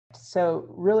So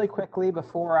really quickly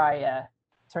before I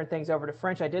turn things over to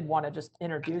French, I did want to just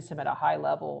introduce him at a high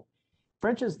level.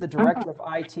 French is the director of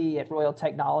IT at Royal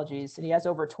Technologies, and he has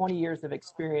over 20 years of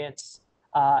experience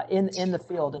in the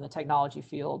field, in the technology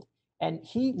field. And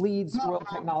he leads Royal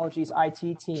Technologies'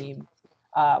 IT team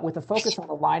with a focus on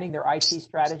aligning their IT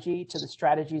strategy to the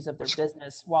strategies of their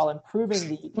business while improving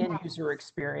the end user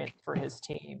experience for his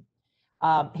team.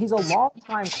 He's a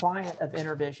longtime client of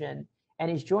InterVision, and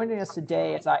he's joining us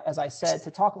today, as I said, to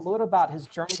talk a little about his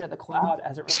journey to the cloud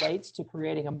as it relates to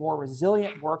creating a more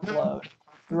resilient workload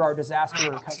through our disaster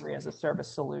recovery as a service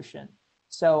solution.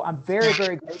 So I'm very,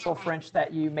 very grateful, French,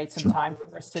 that you made some time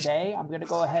for us today. I'm going to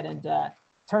go ahead and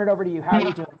turn it over to you. How are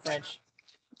you doing, French?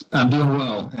 I'm doing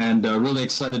well and really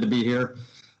excited to be here.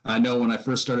 I know when I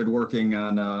first started working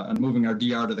on moving our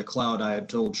DR to the cloud, I had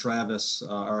told Travis,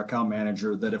 our account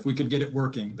manager, that if we could get it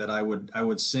working, that I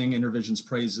would sing InterVision's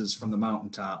praises from the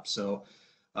mountaintop. So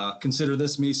consider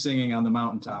this me singing on the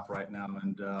mountaintop right now.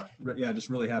 And yeah,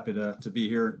 just really happy to be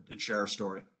here and share our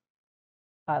story.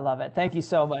 I love it. Thank you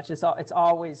so much. It's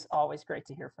always great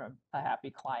to hear from a happy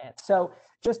client. So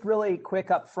just really quick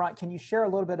up front, can you share a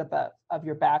little bit of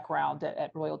your background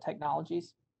at Royal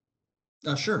Technologies?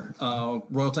 Sure.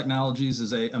 Royal Technologies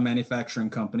is a manufacturing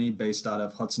company based out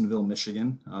of Hudsonville,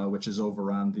 Michigan, which is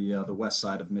over on the west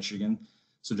side of Michigan,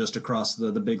 so just across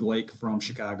the big lake from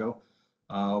Chicago.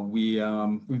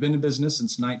 We've been in business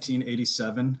since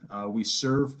 1987. We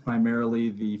serve primarily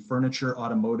the furniture,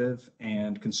 automotive,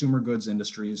 and consumer goods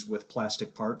industries with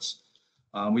plastic parts.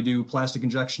 We do plastic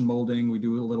injection molding. We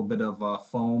do a little bit of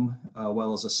foam,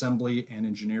 well as assembly and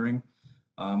engineering.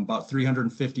 About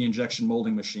 350 injection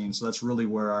molding machines. So that's really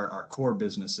where our core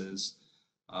business is.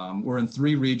 We're in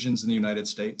 3 regions in the United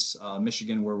States.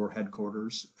 Michigan, where our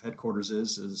headquarters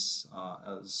is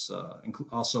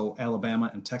also Alabama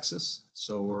and Texas.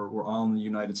 So we're all in the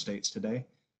United States today.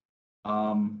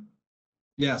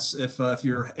 Yes, if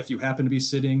you happen to be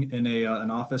sitting in an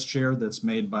office chair that's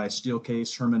made by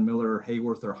Steelcase, Herman Miller,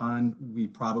 Hayworth, or Hahn, we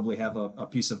probably have a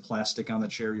piece of plastic on the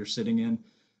chair you're sitting in.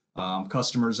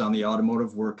 Customers on the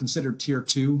automotive, we're considered tier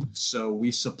 2, so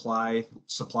we supply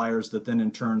suppliers that then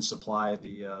in turn supply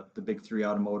the big 3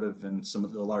 automotive and some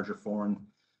of the larger foreign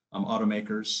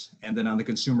automakers. And then on the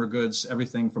consumer goods,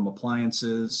 everything from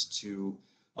appliances to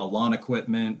lawn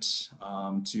equipment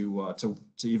to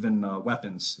even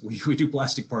weapons. We do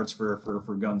plastic parts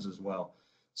for guns as well.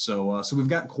 So we've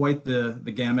got quite the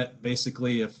gamut.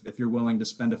 Basically, if you're willing to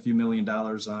spend a few $1 million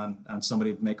on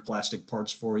somebody to make plastic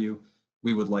parts for you,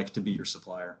 we would like to be your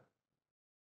supplier.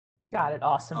 Got it.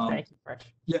 Awesome. Thank you, French.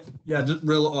 Yeah. Just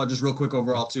real quick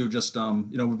overall too. Just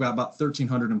we've got about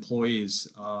 1,300 employees.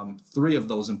 3 of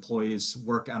those employees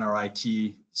work on our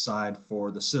IT side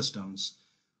for the systems.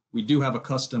 We do have a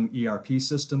custom ERP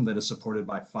system that is supported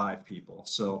by 5 people.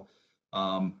 So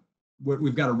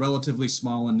we've got a relatively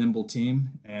small and nimble team,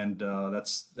 and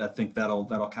I think that'll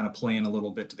kind of play in a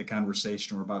little bit to the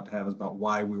conversation we're about to have about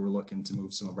why we were looking to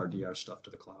move some of our DR stuff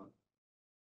to the cloud.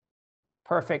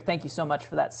 Perfect. Thank you so much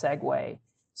for that segue.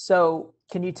 So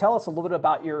can you tell us a little bit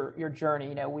about your journey?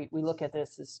 You know, we look at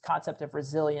this concept of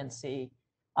resiliency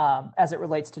as it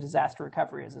relates to disaster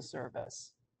recovery as a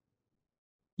service.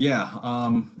 Yeah,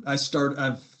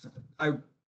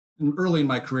 early in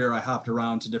my career, I hopped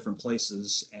around to different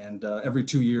places, and every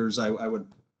 2 years I would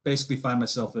basically find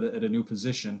myself at a new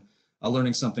position,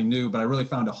 learning something new. But I really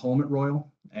found a home at Royal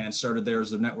and started there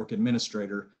as a network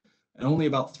administrator. And only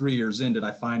about 3 years in did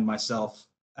I find myself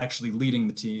actually leading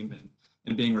the team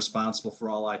and being responsible for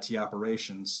all IT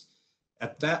operations.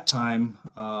 At that time,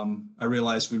 I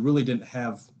realized we really didn't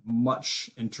have much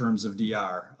in terms of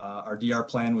DR. Our DR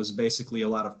plan was basically a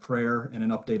lot of prayer and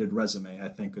an updated resume, I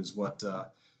think is what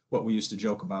we used to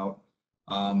joke about.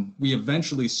 We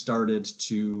eventually started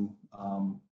to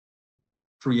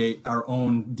create our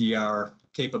own DR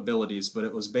capabilities, but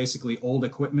it was basically old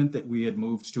equipment that we had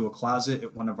moved to a closet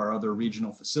at one of our other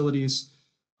regional facilities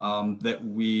that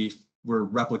we were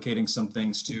replicating some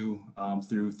things to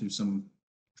through some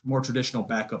more traditional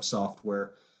backup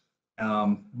software.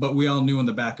 But we all knew in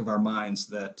the back of our minds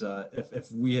that if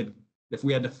we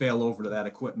had to fail over to that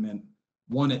equipment,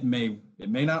 1, it may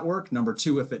not work. Number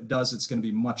 2, if it does, it's going to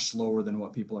be much slower than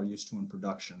what people are used to in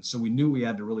production. So we knew we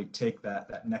had to really take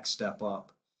that next step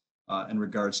up in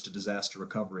regards to disaster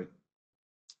recovery.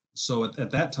 So at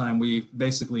that time, we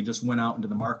basically just went out into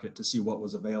the market to see what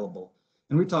was available.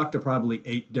 And we talked to probably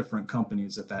 8 different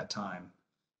companies at that time.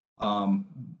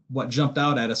 What jumped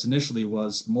out at us initially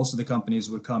was most of the companies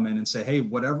would come in and say, hey,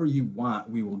 whatever you want,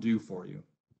 we will do for you.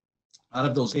 Out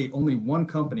of those 8, only 1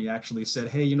 company actually said,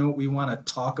 hey, we want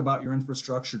to talk about your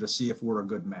infrastructure to see if we're a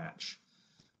good match.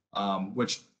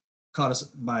 which caught us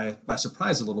by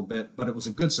surprise a little bit, but it was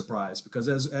a good surprise because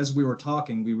as we were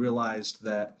talking, we realized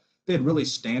that they had really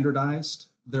standardized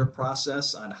their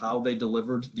process on how they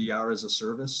delivered DR as a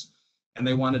service, and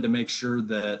they wanted to make sure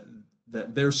that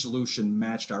their solution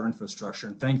matched our infrastructure,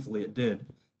 and thankfully it did.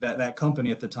 That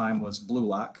company at the time was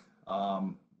BlueLock,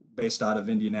 based out of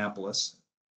Indianapolis,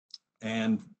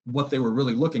 and what they were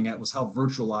really looking at was how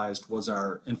virtualized was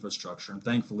our infrastructure, and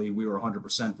thankfully we were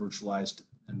 100% virtualized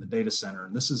in the data center,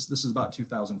 and this is about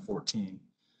 2014.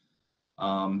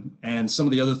 And some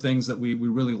of the other things that we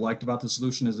really liked about the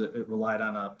solution is it relied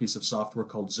on a piece of software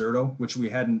called Zerto, which we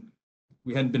hadn't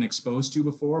been exposed to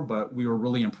before, but we were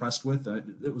really impressed with.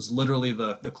 It was literally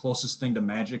the closest thing to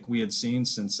magic we had seen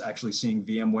since actually seeing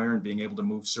VMware and being able to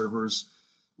move servers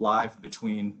live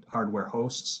between hardware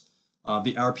hosts.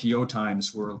 The RPO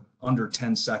times were under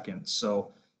 10 seconds.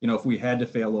 So, if we had to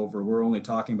fail over, we're only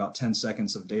talking about 10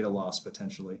 seconds of data loss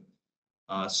potentially.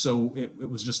 So it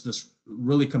was just this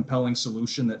really compelling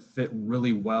solution that fit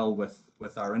really well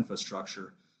with our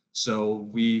infrastructure. So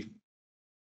we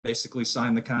basically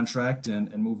signed the contract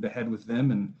and moved ahead with them.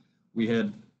 And we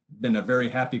had been a very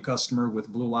happy customer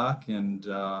with BlueLock.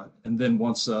 And then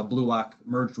once BlueLock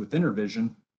merged with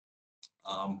InterVision,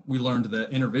 we learned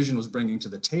that InterVision was bringing to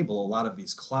the table a lot of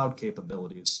these cloud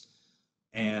capabilities.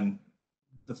 And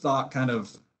the thought kind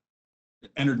of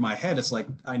entered my head. It's like,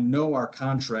 I know our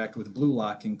contract with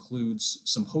BlueLock includes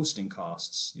some hosting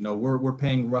costs. We're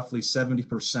paying roughly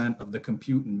 70% of the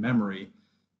compute and memory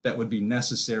that would be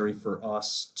necessary for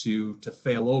us to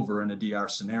fail over in a DR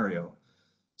scenario.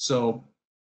 So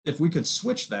if we could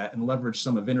switch that and leverage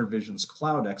some of InterVision's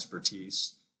cloud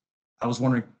expertise, I was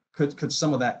wondering, could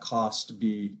some of that cost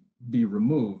be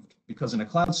removed? Because in a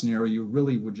cloud scenario, you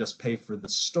really would just pay for the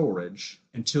storage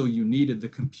until you needed the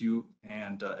compute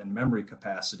and memory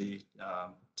capacity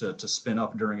to spin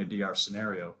up during a DR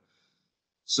scenario.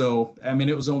 So,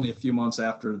 it was only a few months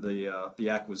after the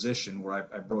acquisition where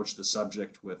I broached the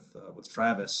subject with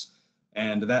Travis,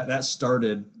 and that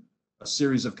started a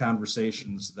series of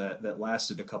conversations that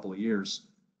lasted a couple of years.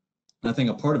 And I think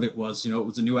a part of it was, it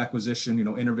was a new acquisition.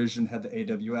 InterVision had the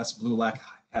AWS, BlueLock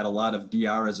had a lot of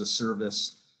DR as a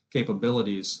service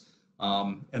capabilities.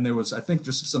 And there was, I think,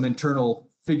 just some internal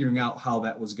figuring out how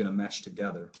that was going to mesh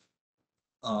together.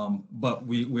 But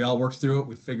we all worked through it.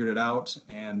 We figured it out.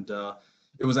 And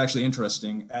it was actually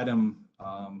interesting. Adam,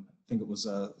 I think it was,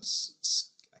 I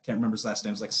can't remember his last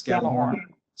name. It was like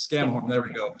Scamahorn, there we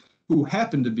go. Who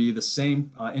happened to be the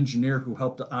same engineer who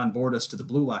helped onboard us to the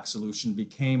BlueLock solution,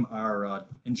 became our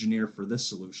engineer for this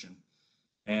solution.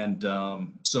 And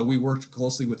so we worked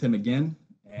closely with him again,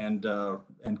 and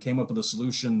came up with a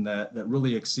solution that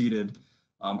really exceeded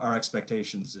our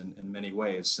expectations in many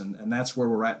ways. And that's where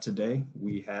we're at today.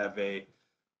 We have a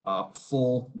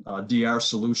full DR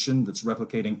solution that's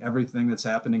replicating everything that's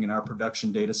happening in our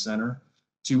production data center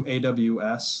to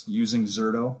AWS using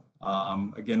Zerto.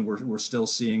 Again, we're still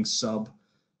seeing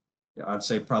I'd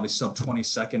say probably sub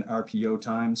 20-second RPO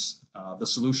times. The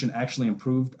solution actually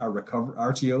improved our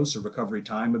RTOs, or recovery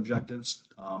time objectives,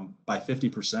 by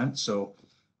 50%. So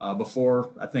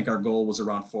before, I think our goal was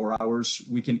around 4 hours.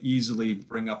 We can easily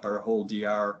bring up our whole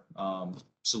DR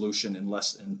solution in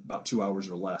about 2 hours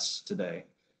or less today.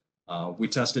 We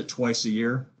test it twice a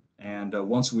year, and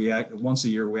once a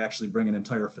year we actually bring an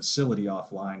entire facility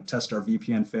offline, test our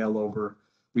VPN failover.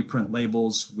 We print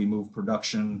labels, we move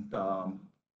production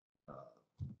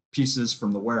pieces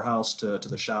from the warehouse to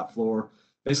the shop floor,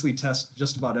 basically test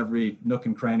just about every nook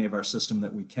and cranny of our system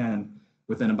that we can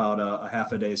within about a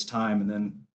half a day's time, and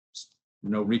then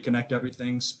reconnect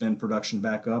everything, spin production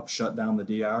back up, shut down the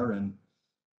DR, and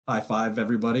high five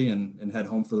everybody and head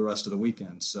home for the rest of the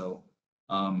weekend. So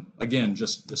again,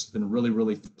 just been really,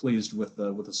 really pleased with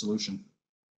the solution.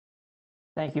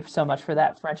 Thank you so much for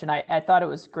that, French. And I thought it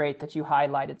was great that you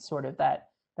highlighted sort of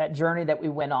that journey that we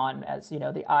went on as, the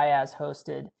IaaS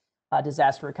hosted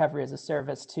disaster recovery as a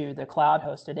service to the cloud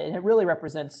hosted. And it really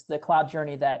represents the cloud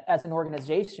journey that as an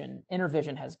organization,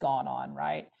 InterVision has gone on,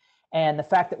 right? And the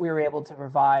fact that we were able to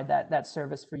provide that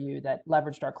service for you that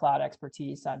leveraged our cloud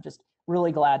expertise, I'm just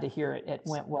really glad to hear it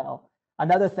went well.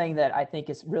 Another thing that I think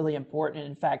is really important,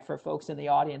 in fact, for folks in the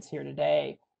audience here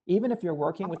today, even if you're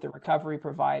working with the recovery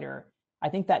provider, I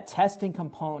think that testing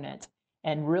component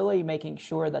and really making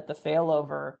sure that the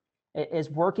failover is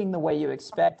working the way you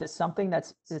expect is something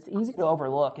that's easy to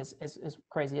overlook, as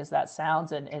crazy as that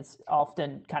sounds, and it's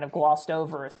often kind of glossed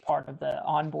over as part of the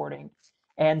onboarding.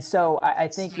 And so I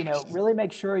think, really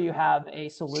make sure you have a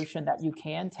solution that you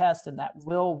can test and that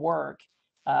will work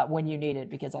when you need it,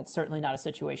 because that's certainly not a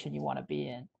situation you want to be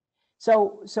in.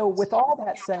 So with all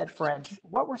that said, French,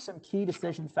 what were some key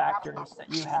decision factors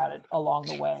that you had along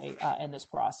the way in this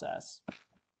process?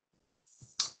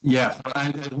 Yeah, I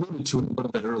alluded to it a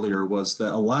little bit earlier, was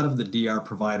that a lot of the DR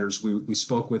providers we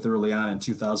spoke with early on in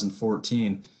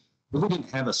 2014 really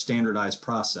didn't have a standardized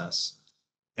process.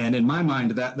 And in my mind,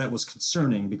 that was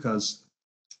concerning, because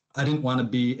I didn't want to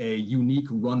be a unique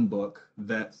run book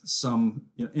that some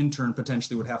intern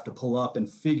potentially would have to pull up and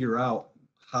figure out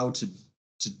how to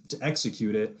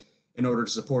execute it in order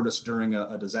to support us during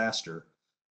a disaster.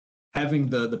 Having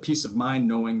the peace of mind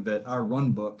knowing that our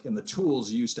run book and the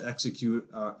tools used to execute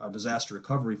a disaster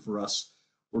recovery for us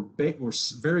were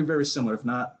very, very similar, if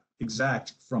not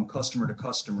exact, from customer to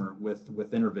customer with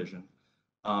InterVision.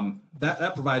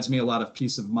 That provides me a lot of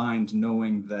peace of mind,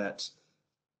 knowing that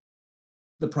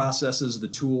the processes, the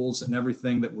tools, and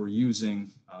everything that we're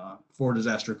using for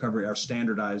disaster recovery are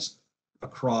standardized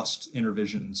across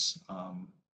InterVision's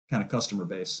kind of customer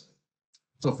base.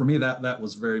 So for me, that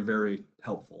was very, very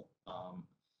helpful.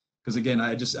 Because again,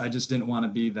 I just didn't want to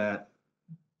be that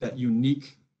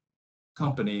unique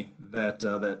company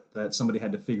that somebody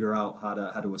had to figure out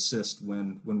how to assist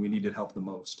when we needed help the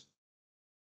most.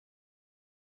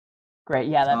 Great.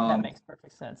 Yeah, that makes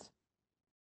perfect sense.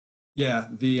 Yeah,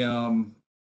 the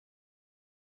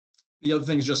other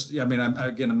thing is just, I mean,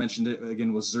 I mentioned it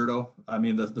again, was Zerto. I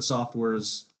mean, the software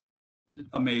is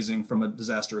amazing from a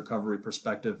disaster recovery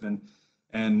perspective,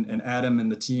 and Adam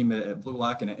and the team at Blue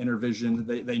Lock and at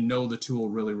InterVision, they know the tool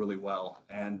really, really well,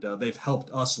 and they've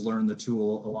helped us learn the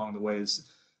tool along the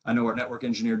ways. I know our network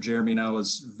engineer Jeremy now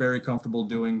is very comfortable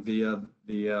doing the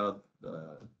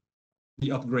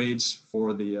upgrades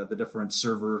for the different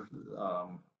server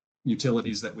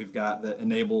utilities that we've got that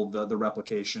enable the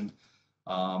replication.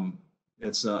 And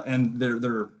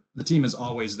the team is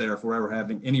always there if we're ever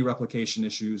having any replication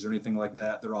issues or anything like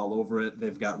that. They're all over it.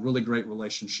 They've got really great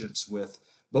relationships with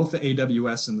both the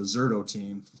AWS and the Zerto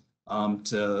team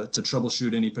to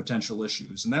troubleshoot any potential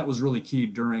issues. And that was really key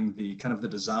during the kind of the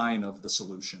design of the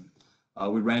solution.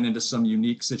 We ran into some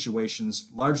unique situations,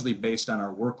 largely based on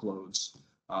our workloads,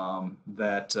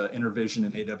 that InterVision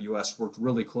and AWS worked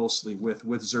really closely with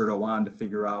Zerto on to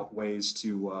figure out ways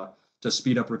to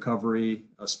speed up recovery,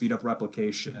 speed up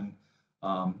replication,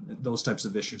 those types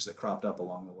of issues that cropped up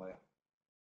along the way.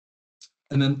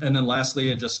 And then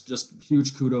lastly, just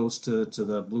huge kudos to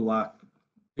the Blue Lock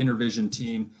InterVision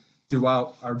team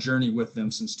throughout our journey with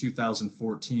them since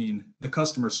 2014. The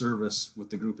customer service with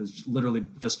the group has literally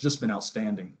just been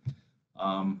outstanding.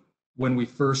 When we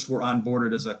first were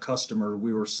onboarded as a customer,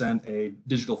 we were sent a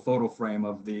digital photo frame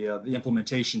of the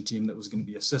implementation team that was going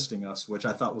to be assisting us, which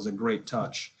I thought was a great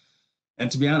touch. And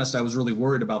to be honest, I was really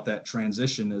worried about that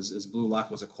transition as Blue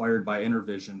Lock was acquired by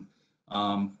InterVision.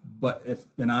 But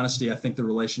in honesty, I think the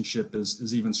relationship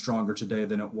is even stronger today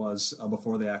than it was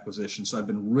before the acquisition. So I've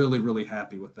been really, really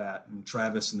happy with that. And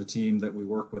Travis and the team that we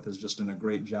work with has just done a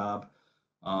great job.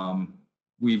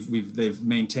 They've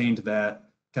maintained that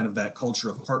kind of that culture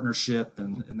of partnership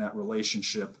and that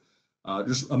relationship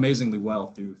just amazingly well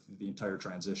through the entire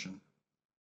transition.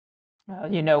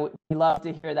 We love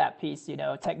to hear that piece.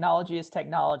 Technology is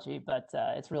technology, but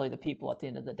it's really the people at the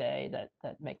end of the day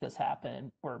that make this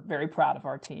happen. We're very proud of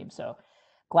our team. So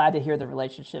glad to hear the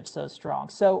relationship so strong.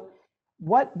 So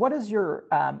what does your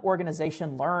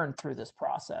organization learn through this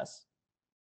process?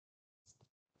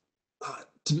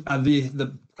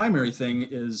 The primary thing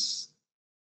is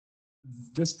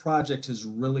this project has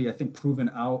really, I think, proven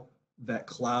out that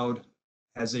cloud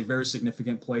has a very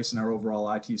significant place in our overall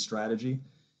IT strategy.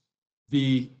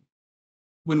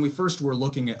 When we first were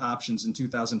looking at options in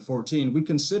 2014, we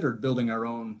considered building our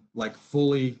own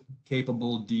fully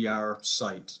capable DR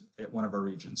site at one of our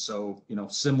regions. So,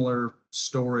 similar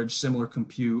storage, similar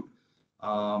compute,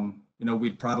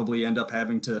 we'd probably end up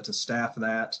having to staff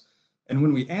that. And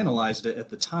when we analyzed it at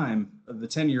the time, the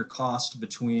 10-year cost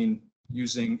between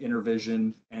using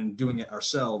InterVision and doing it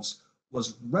ourselves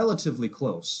was relatively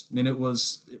close. I mean, it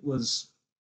was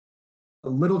a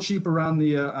little cheaper on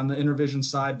the InterVision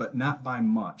side, but not by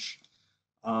much.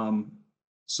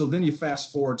 So then you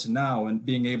fast forward to now and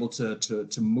being able to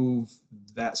move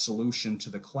that solution to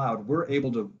the cloud, we're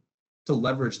able to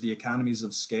leverage the economies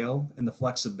of scale and the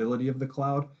flexibility of the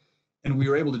cloud. And we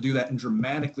were able to do that and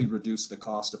dramatically reduce the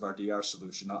cost of our DR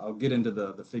solution. I'll get into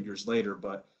the figures later,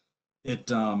 but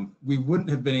we wouldn't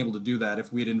have been able to do that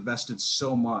if we had invested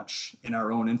so much in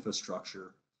our own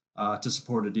infrastructure to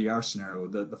support a DR scenario.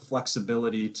 The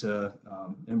flexibility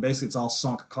and basically it's all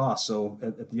sunk costs. So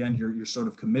at the end, you're sort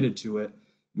of committed to it,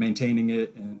 maintaining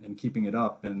it and keeping it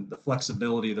up. And the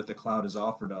flexibility that the cloud has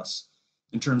offered us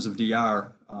in terms of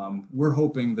DR, we're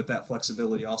hoping that that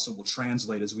flexibility also will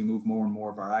translate as we move more and more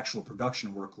of our actual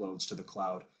production workloads to the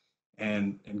cloud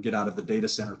and get out of the data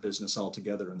center business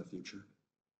altogether in the future.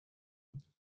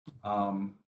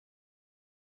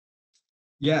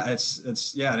 Yeah,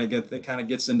 it kind of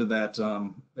gets into that.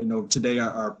 Today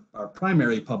our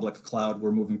primary public cloud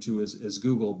we're moving to is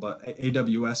Google, but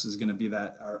AWS is going to be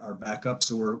that our backup.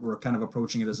 So we're kind of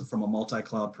approaching it as from a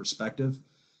multi-cloud perspective.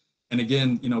 And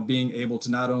again, being able to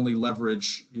not only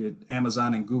leverage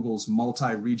Amazon and Google's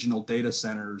multi-regional data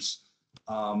centers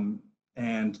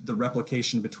and the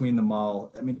replication between them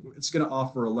all, I mean, it's going to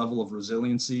offer a level of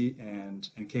resiliency and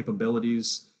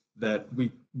capabilities that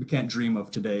we can't dream of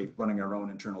today running our own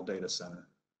internal data center.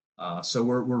 So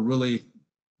we're really,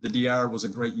 the DR was a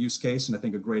great use case and I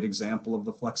think a great example of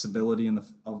the flexibility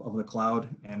of the cloud.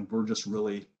 And we're just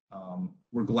really,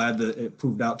 we're glad that it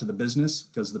proved out to the business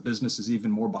because the business is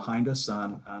even more behind us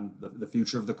on the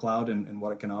future of the cloud and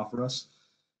what it can offer us.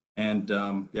 And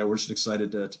yeah, we're just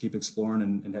excited to keep exploring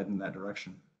and head in that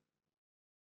direction.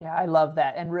 Yeah, I love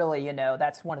that. And really,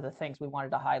 that's one of the things we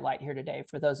wanted to highlight here today.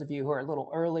 For those of you who are a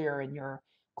little earlier in your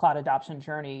cloud adoption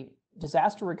journey,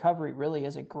 disaster recovery really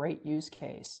is a great use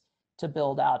case to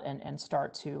build out and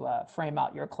start to frame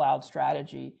out your cloud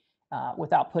strategy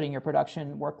without putting your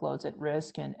production workloads at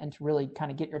risk and to really kind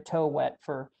of get your toe wet,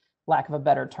 for lack of a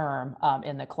better term,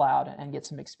 in the cloud and get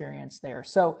some experience there.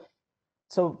 So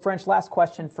French, last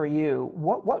question for you.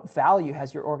 What value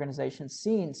has your organization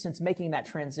seen since making that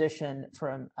transition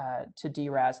from to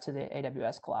DRaaS to the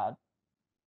AWS cloud?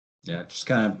 Yeah, just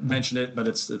kind of mentioned it, but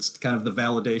it's kind of the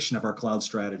validation of our cloud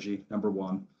strategy, number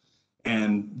one.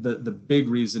 And the big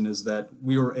reason is that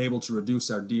we were able to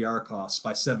reduce our DR costs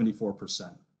by 74%.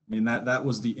 I mean, that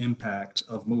was the impact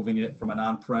of moving it from an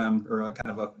on-prem or a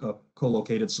kind of a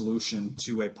co-located solution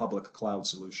to a public cloud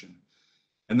solution.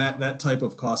 And that type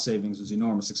of cost savings was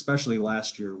enormous, especially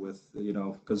last year with,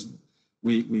 because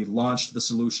we launched the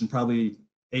solution probably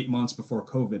 8 months before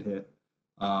COVID hit.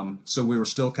 So we were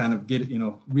still kind of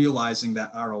realizing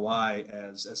that ROI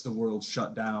as the world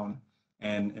shut down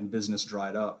and business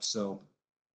dried up. So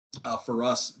for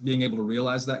us, being able to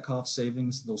realize that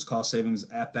those cost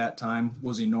savings at that time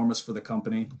was enormous for the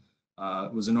company.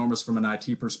 It was enormous from an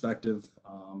IT perspective,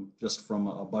 just from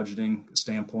a budgeting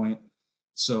standpoint.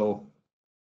 So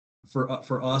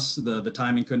for us, the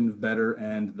timing couldn't have better,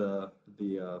 and the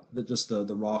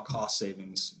raw cost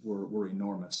savings were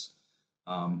enormous.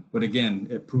 But again,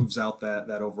 it proves out that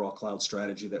overall cloud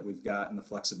strategy that we've got and the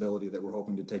flexibility that we're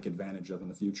hoping to take advantage of in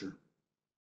the future.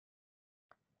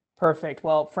 Perfect.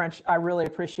 Well, French, I really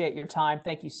appreciate your time.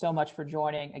 Thank you so much for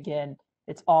joining. Again,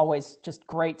 it's always just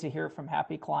great to hear from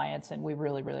happy clients, and we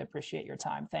really, really appreciate your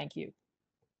time. Thank you.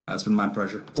 That's been my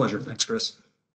pleasure. Thanks, Chris.